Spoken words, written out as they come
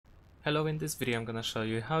Hello, in this video I'm gonna show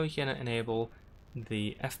you how you can enable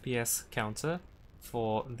the FPS counter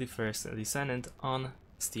for the First Descendant on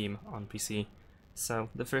Steam on PC. So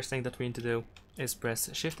the first thing that we need to do is press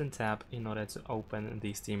Shift and Tab in order to open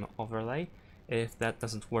the Steam overlay. If that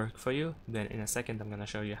doesn't work for you, then in a second I'm gonna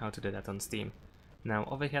show you how to do that on Steam. Now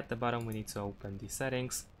over here at the bottom we need to open the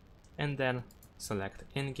settings and then select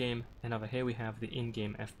in-game, and over here we have the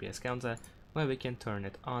in-game FPS counter where we can turn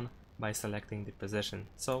it on by selecting the position.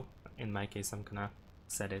 So in my case I'm gonna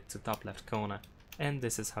set it to top left corner, and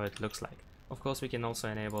this is how it looks like. Of course we can also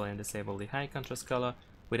enable and disable the high contrast color.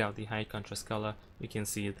 Without the high contrast color you can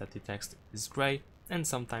see that the text is gray and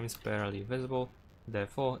sometimes barely visible.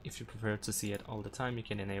 Therefore, if you prefer to see it all the time, you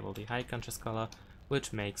can enable the high contrast color,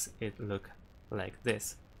 which makes it look like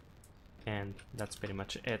this. And that's pretty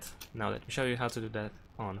much it. Now let me show you how to do that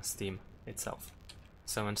on Steam itself.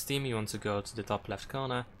 So on Steam you want to go to the top left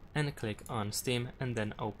corner and click on Steam and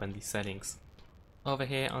then open the settings. Over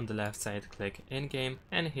here on the left side click in-game,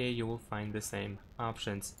 and here you will find the same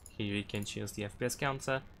options. Here you can choose the FPS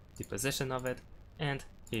counter, the position of it, and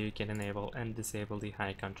here you can enable and disable the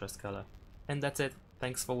high contrast color. And that's it.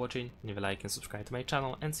 Thanks for watching, leave a like and subscribe to my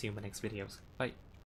channel, and see you in my next videos. Bye!